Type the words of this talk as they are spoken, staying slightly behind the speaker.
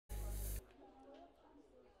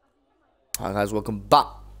Hi guys, welcome back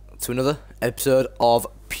to another episode of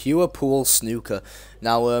Pure Pool Snooker.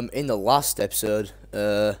 Now, in the last episode,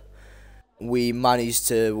 we managed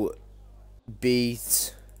to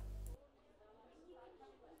beat,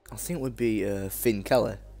 I think it would be Finn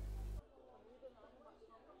Kelly.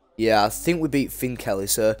 Yeah, I think we beat Finn Kelly.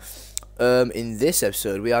 So, in this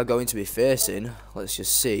episode, we are going to be facing, let's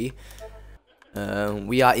just see,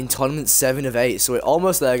 we are in tournament 7 of 8, so we're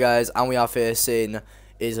almost there, guys, and we are facing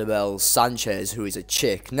Isabel Sanchez, who is a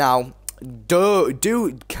chick. Now,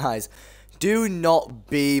 guys, do not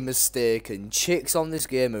be mistaken. Chicks on this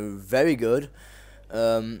game are very good.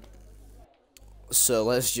 So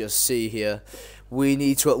let's just see here. We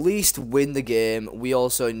need to at least win the game. We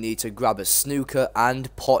also need to grab a snooker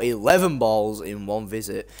and pot 11 balls in one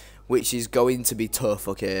visit, which is going to be tough,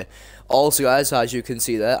 okay? Also, guys, as you can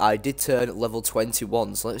see there, I did turn level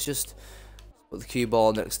 21, so let's just put the cue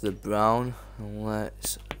ball next to the brown, and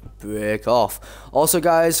let's break off. Also,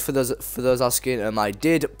 guys, for those asking, I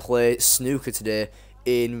did play snooker today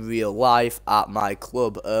in real life at my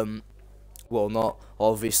club. Well, not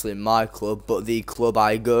obviously my club, but the club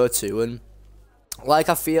I go to, and like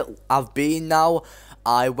I feel I've been now,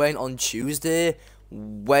 I went on Tuesday,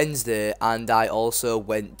 Wednesday, and I also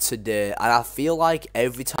went today, and I feel like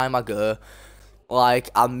every time I go, like,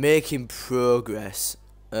 I'm making progress.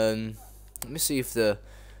 And let me see if the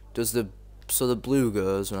blue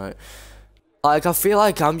goes right. Like, I feel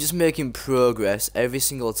like I'm just making progress every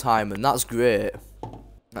single time, and that's great.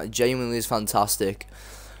 That genuinely is fantastic.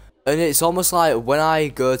 And it's almost like when I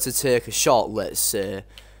go to take a shot, let's say,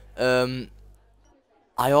 I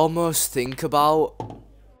almost think about,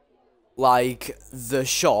 like, the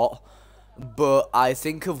shot, but I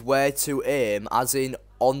think of where to aim, as in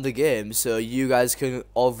on the game, so you guys can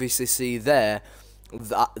obviously see there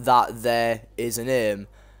that there is an aim.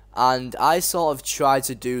 And I sort of try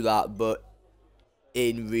to do that, but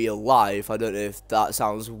in real life. I don't know if that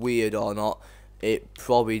sounds weird or not. It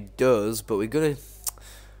probably does, but we're gonna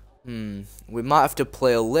we might have to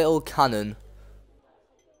play a little cannon.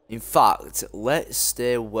 In fact, let's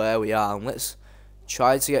stay where we are and let's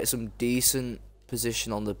try to get some decent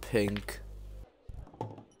position on the pink.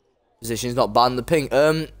 Position's not bad on the pink.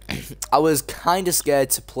 I was kind of scared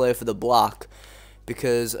to play for the black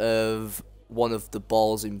because of one of the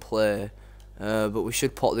balls in play, but we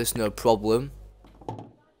should pot this no problem.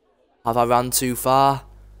 Have I ran too far?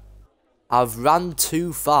 I've ran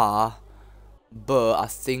too far, but I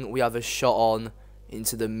think we have a shot on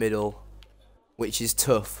into the middle, which is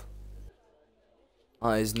tough.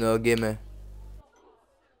 That is no gimme.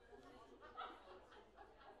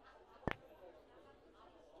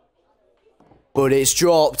 But it's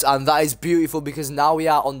dropped, and that is beautiful because now we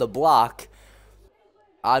are on the black.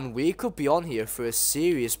 And we could be on here for a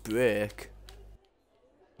serious break.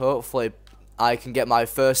 Hopefully, I can get my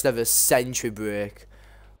first ever century break.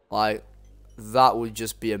 Like, that would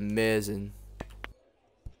just be amazing.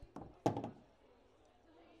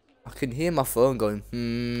 I can hear my phone going,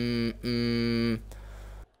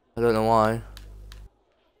 I don't know why.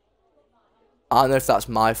 I don't know if that's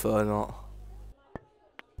my phone or not.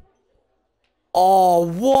 Oh,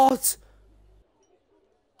 what?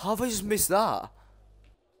 How have I just missed that?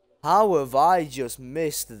 How have I just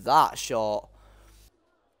missed that shot?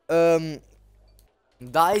 That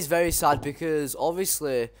is very sad because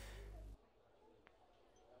obviously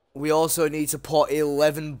we also need to put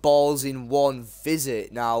 11 balls in one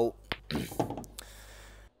visit. Now,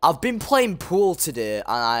 I've been playing pool today,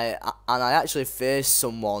 and I actually faced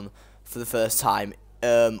someone for the first time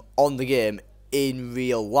on the game in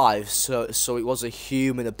real life. So it was a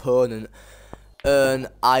human opponent. And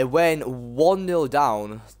I went 1-0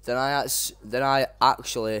 down. Then I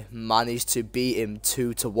actually managed to beat him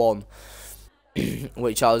 2-1,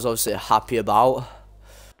 which I was obviously happy about.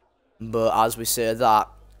 But as we say that,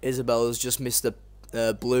 Isabella's just missed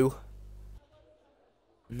the blue,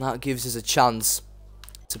 and that gives us a chance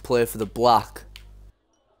to play for the black.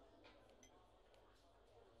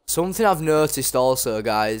 Something I've noticed also,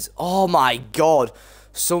 guys. Oh my god!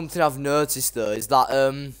 Something I've noticed though is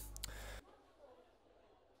that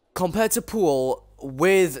compared to pool,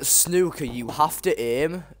 with snooker, you have to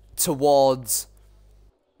aim towards.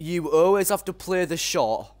 You always have to play the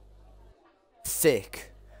shot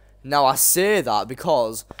thick. Now, I say that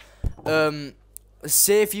because,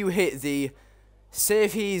 say if you hit the. Say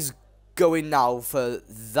if he's going now for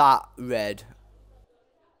that red.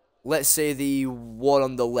 Let's say the one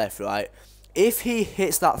on the left, right? If he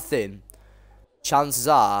hits that thin, chances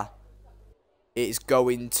are it's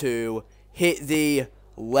going to hit the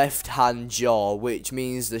left-hand jaw, which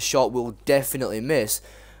means the shot will definitely miss.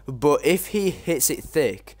 But if he hits it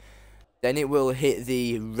thick, then it will hit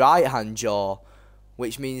the right hand jaw,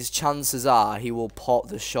 which means chances are he will pot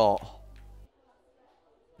the shot.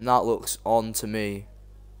 And that looks on to me.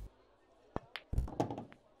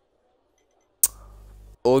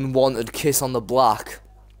 Unwanted kiss on the black.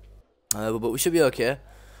 But we should be okay.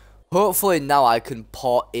 Hopefully now I can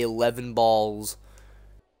pot 11 balls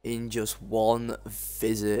in just one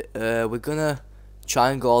visit. We're gonna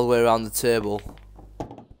try and go all the way around the table.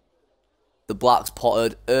 The black's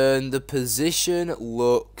potted, and the position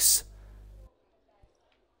looks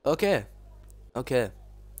okay. Okay,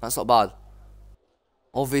 that's not bad.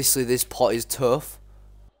 Obviously this pot is tough,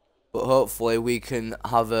 but hopefully we can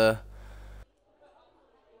have a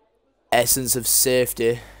essence of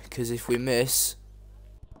safety, because if we miss,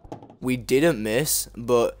 we didn't miss,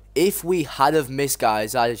 but if we had have missed,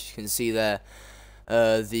 guys, as you can see there,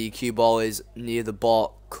 the cue ball is near the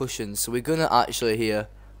bot cushion, so we're gonna actually here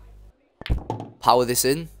power this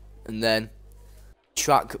in and then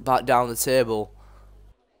track back down the table,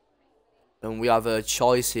 and we have a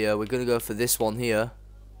choice here. We're gonna go for this one here.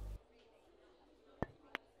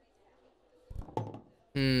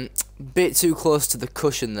 Bit too close to the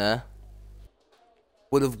cushion there.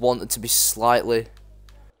 Would have wanted to be slightly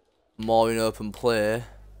more in open play.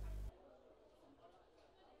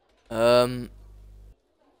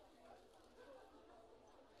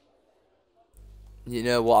 You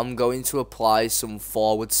know what, I'm going to apply some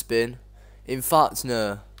forward spin. In fact,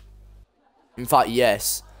 no. In fact,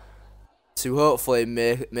 yes. To hopefully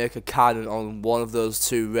make a cannon on one of those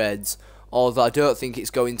two reds. Although I don't think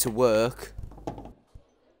it's going to work.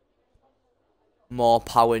 More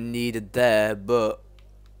power needed there, but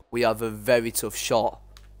we have a very tough shot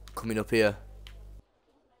coming up here.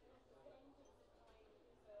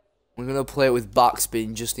 We're going to play it with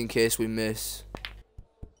backspin just in case we miss.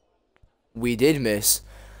 We did miss.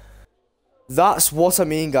 That's what I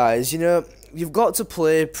mean, guys. You know, you've got to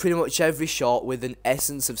play pretty much every shot with an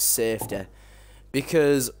essence of safety,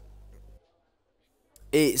 because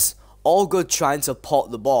it's all good trying to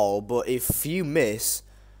pot the ball, but if you miss,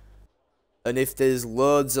 and if there's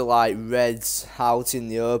loads of like reds out in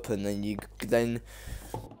the open, then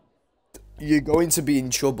you're going to be in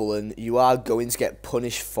trouble, and you are going to get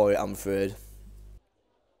punished for it, I'm afraid.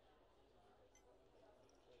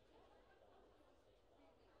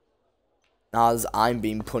 As I'm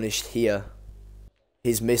being punished here.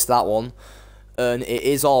 He's missed that one, and it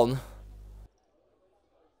is on,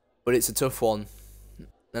 but it's a tough one,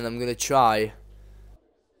 and I'm gonna try.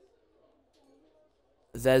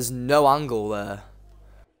 There's no angle there.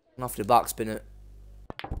 I'm gonna have to backspin it.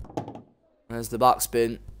 There's the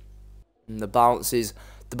backspin, and the bounce is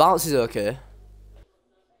okay.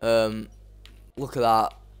 Look at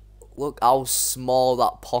that. Look how small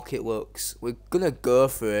that pocket looks. We're gonna go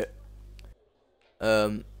for it.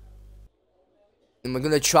 And we're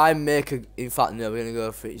gonna try and make a. In fact, no, we're gonna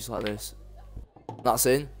go for it just like this. That's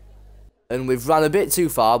in, and we've ran a bit too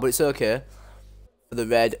far, but it's okay. For the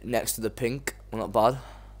red next to the pink, we're not bad.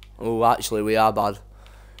 Oh, actually, we are bad.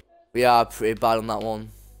 We are pretty bad on that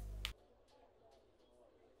one.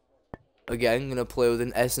 Again, gonna play with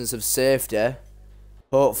an essence of safety.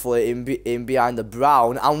 Hopefully, in behind the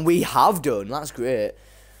brown, and we have done. That's great.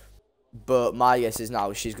 But my guess is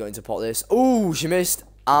now she's going to pot this. Oh, she missed.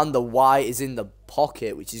 And the white is in the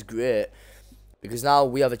pocket, which is great. Because now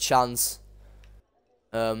we have a chance.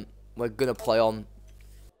 We're going to play on.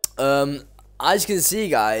 As you can see,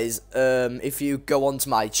 guys, if you go onto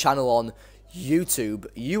my channel on YouTube,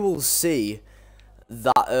 you will see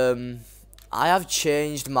that I have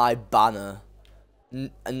changed my banner.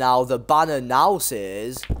 Now, the banner now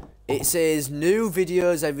says... It says new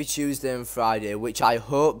videos every Tuesday and Friday, which I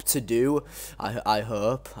hope to do. I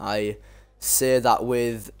hope. I say that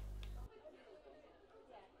with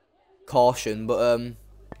caution, but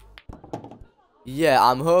yeah,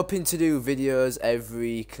 I'm hoping to do videos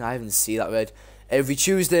every. Can I even see that red? Every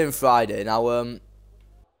Tuesday and Friday. Now,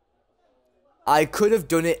 I could have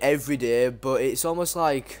done it every day, but it's almost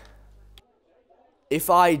like if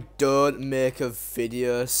I don't make a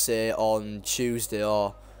video, say on Tuesday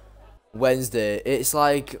or Wednesday, it's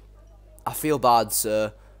like I feel bad,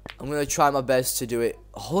 so I'm gonna try my best to do it.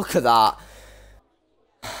 Oh, look at that.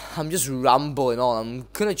 I'm just rambling on. I'm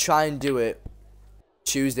gonna try and do it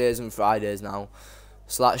Tuesdays and Fridays now,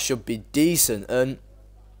 so that should be decent. And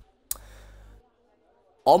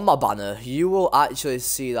on my banner, you will actually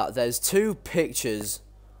see that there's two pictures.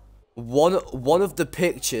 One of the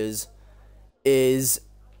pictures is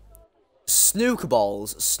snooker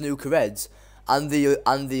balls, snooker reds. And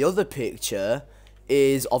the other picture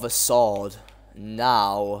is of a sword.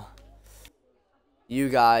 Now, You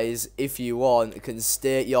guys, if you want, can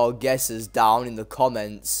state your guesses down in the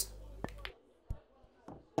comments.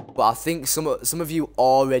 But I think some of you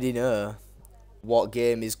already know what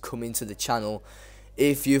game is coming to the channel.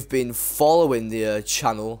 If you've been following the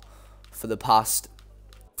channel for the past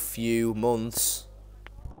few months,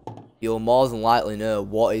 you'll more than likely know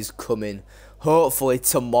what is coming. Hopefully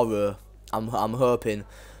tomorrow. I'm hoping.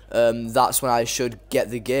 That's when I should get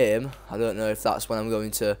the game. I don't know if that's when I'm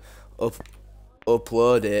going to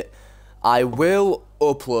upload it. I will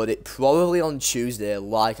upload it probably on Tuesday,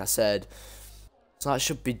 like I said. So that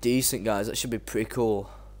should be decent, guys. That should be pretty cool.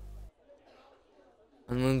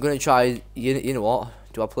 And I'm gonna try. You know what?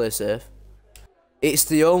 Do I play safe? It's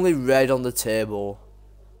the only red on the table,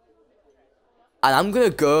 and I'm gonna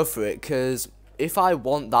go for it because if I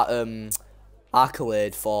want that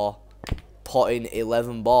accolade for potting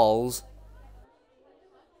 11 balls,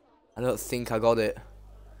 I don't think I got it.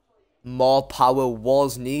 More power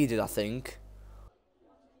was needed, I think,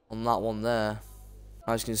 on that one there.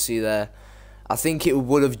 As you can see there, I think it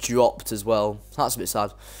would have dropped as well. That's a bit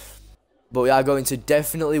sad. But we are going to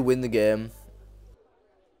definitely win the game.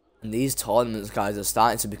 And these tournaments, guys, are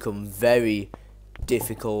starting to become very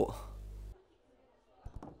difficult.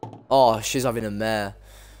 Oh, she's having a mare.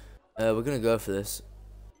 We're going to go for this.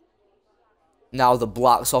 Now the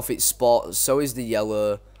black's off its spot. So is the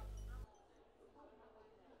yellow.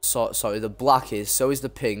 Sorry, the black is. So is the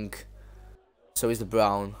pink. So is the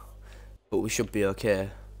brown. But we should be okay.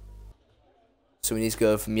 So we need to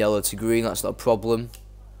go from yellow to green. That's not a problem.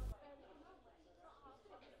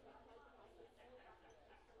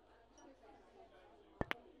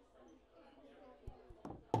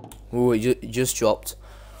 Ooh, it just dropped.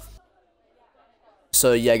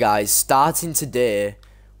 So yeah, guys, starting today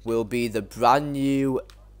will be the brand new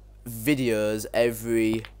videos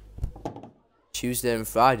every Tuesday and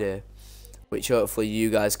Friday, which hopefully you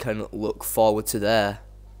guys can look forward to there.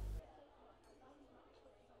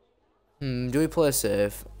 Do we play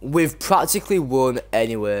safe? We've practically won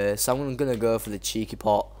anyway, so I'm gonna go for the cheeky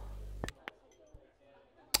pot.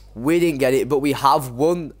 We didn't get it, but we have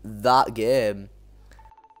won that game.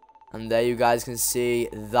 And there you guys can see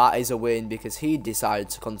that is a win because he decided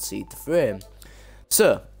to concede the frame.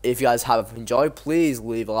 So, if you guys have enjoyed, please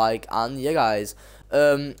leave a like. And yeah, guys,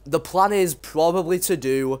 the plan is probably to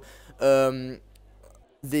do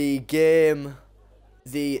the game,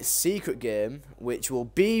 the secret game, which will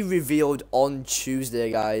be revealed on Tuesday,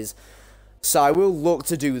 guys. So I will look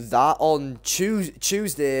to do that on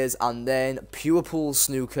Tuesdays and then Pure Pool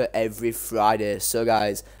Snooker every Friday. So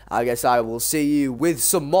guys, I guess I will see you with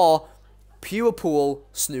some more Pure Pool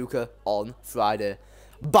Snooker on Friday.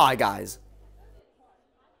 Bye guys.